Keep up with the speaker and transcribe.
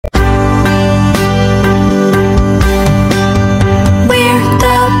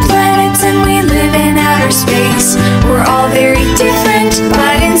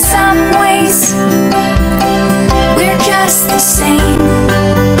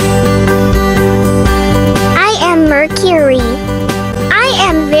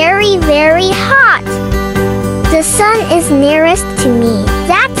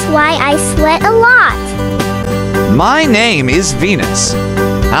My name is Venus.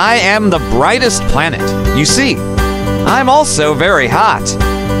 I am the brightest planet. You see, I'm also very hot.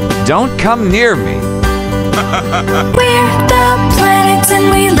 Don't come near me. We're the planets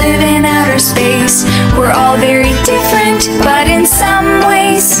and we live in outer space. We're all very different, but in some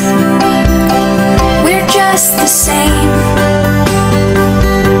ways, we're just the same.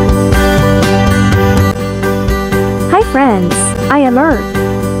 Hi friends, I am Earth.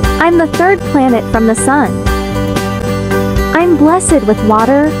 I'm the third planet from the Sun. I'm blessed with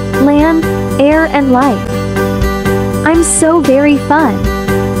water, land, air and light. I'm so very fun.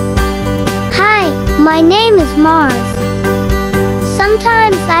 Hi, my name is Mars.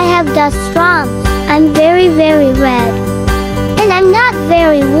 Sometimes I have dust storms. I'm very, very red. And I'm not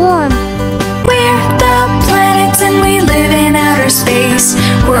very warm. We're the planets and we live in outer space.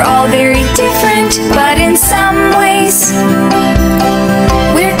 We're all very different, but in some ways,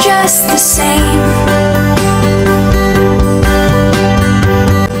 we're just the same.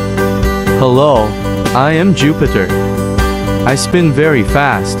 Hello, I am Jupiter. I spin very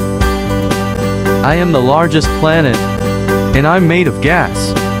fast. I am the largest planet, and I'm made of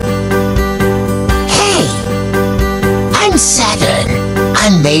gas. Hey, I'm Saturn.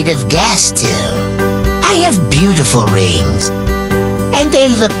 I'm made of gas too. I have beautiful rings, and they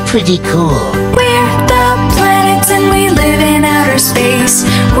look pretty cool. We're the planets and we live in outer space.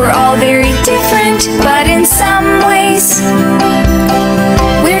 We're all very different, but in some ways,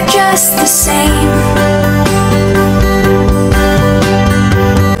 we're just the same.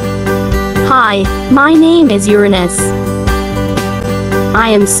 Hi, my name is Uranus. I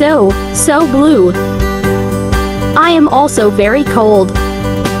am so blue. I am also very cold.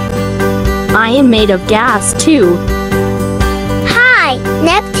 I am made of gas too. Hi,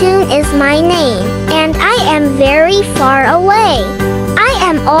 Neptune is my name, and I am very far away. I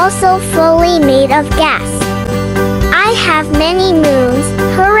am also fully made of gas. I have many moons,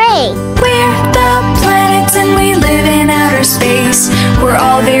 hooray! We're the planets and we live in outer space. We're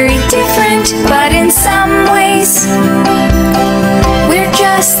all very different, but in some ways, we're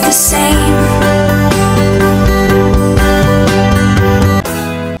just the same.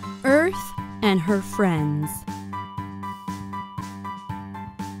 Earth and her friends.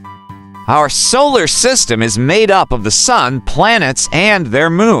 Our solar system is made up of the sun, planets, and their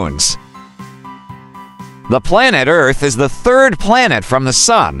moons. The planet Earth is the third planet from the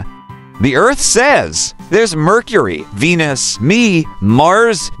sun. The Earth says there's Mercury, Venus, me,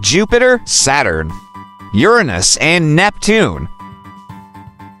 Mars, Jupiter, Saturn, Uranus, and Neptune.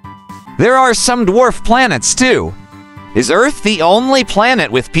 There are some dwarf planets too. Is Earth the only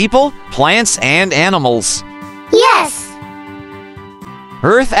planet with people, plants, and animals? Yes!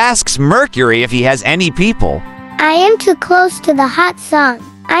 Earth asks Mercury if he has any people. I am too close to the hot sun.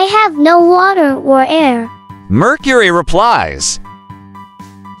 I have no water or air. Mercury replies.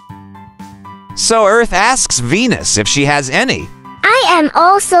 So Earth asks Venus if she has any. I am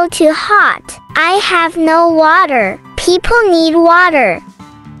also too hot. I have no water. People need water.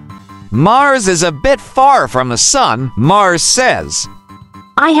 Mars is a bit far from the sun, Mars says.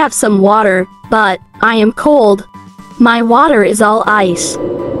 I have some water, but I am cold. My water is all ice.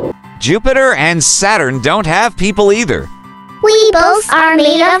 Jupiter and Saturn don't have people either. We both are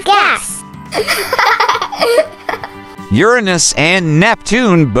made of gas. Uranus and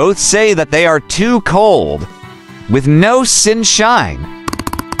Neptune both say that they are too cold, with no sunshine.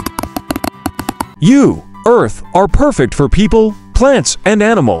 You, Earth, are perfect for people, plants, and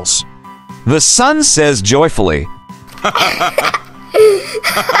animals. The sun says joyfully.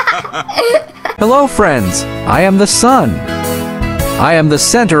 Hello friends, I am the Sun. I am the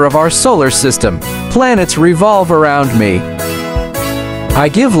center of our solar system. Planets revolve around me. I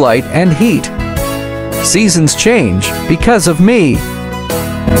give light and heat. Seasons change because of me.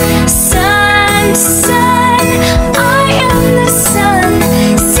 Sun, sun, I am the sun.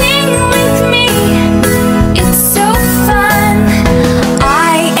 Sing with me, it's so fun.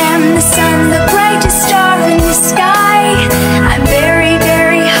 I am the sun, the brightest star in the sky. I'm very,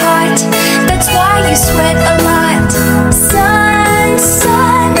 very hot, that's why you sweat a lot. Sun,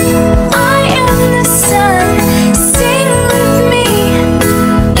 sun, I am the sun. Sing with me,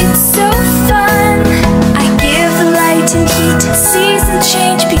 it's so fun. I give light and heat, seasons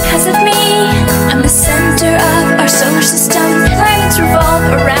change because of me. I'm the center of our solar system. Planets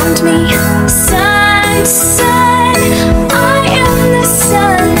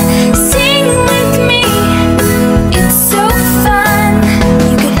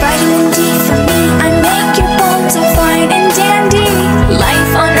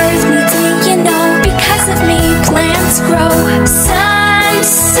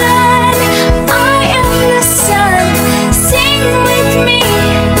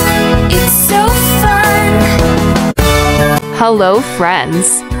Hello, friends.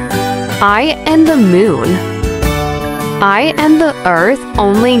 I am the moon. I am the Earth's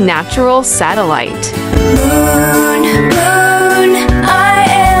only natural satellite. Moon, moon, I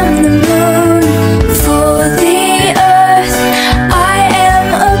am the moon. For the earth, I am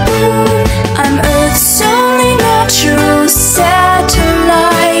a boon. I'm Earth's only natural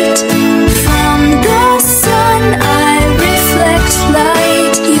satellite. From the sun, I reflect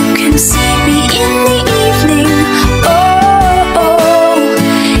light. You can see me in the evening. Oh, oh,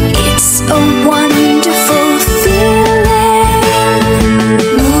 it's a wonderful feeling.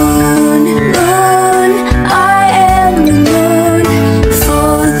 Moon, moon, I am the moon.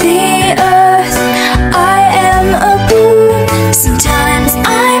 For the earth, I am a boon. Sometimes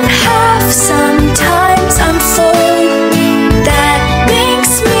I'm half, sometimes I'm full. That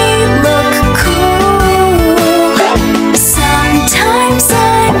makes me look cool. Sometimes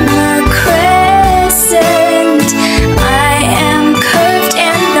I'm a crescent. I am curved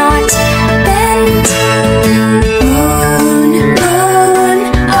and not bent. Moon, moon,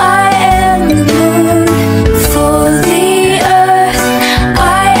 I am the moon. For the earth,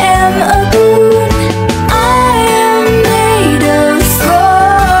 I am a boon. I am made of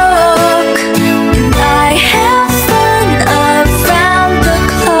rock, and I have fun around the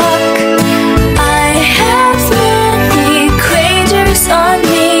clock. I have many craters on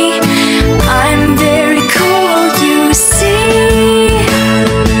me. I'm very cool, you see.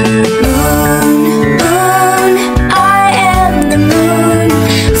 Moon, moon, I am the moon.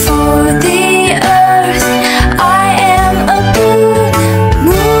 For the earth, I am a boon.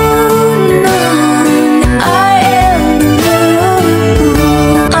 Moon, moon, I am the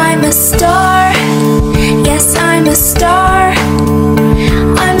moon. I'm a star, yes, I'm a star.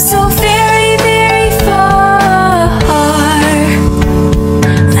 I'm so very, very far.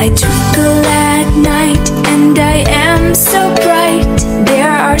 I twinkle at night and I am so bright.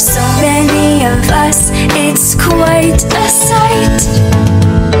 There are so many of us, it's quite a sight.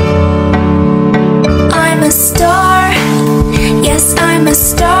 I'm a star, yes, I'm a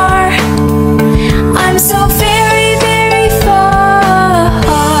star. I'm so very, very far.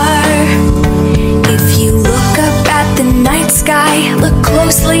 If you look up at the night sky, look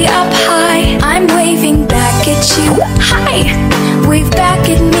closely up high. I'm waving back at you. Hi, wave back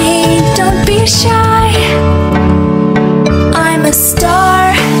at me, don't be shy. I'm a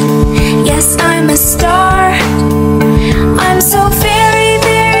star, yes, I'm a star. I'm so very,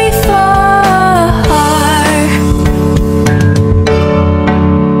 very far.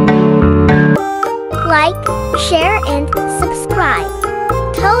 Like, share, and subscribe.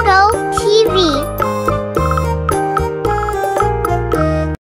 Toto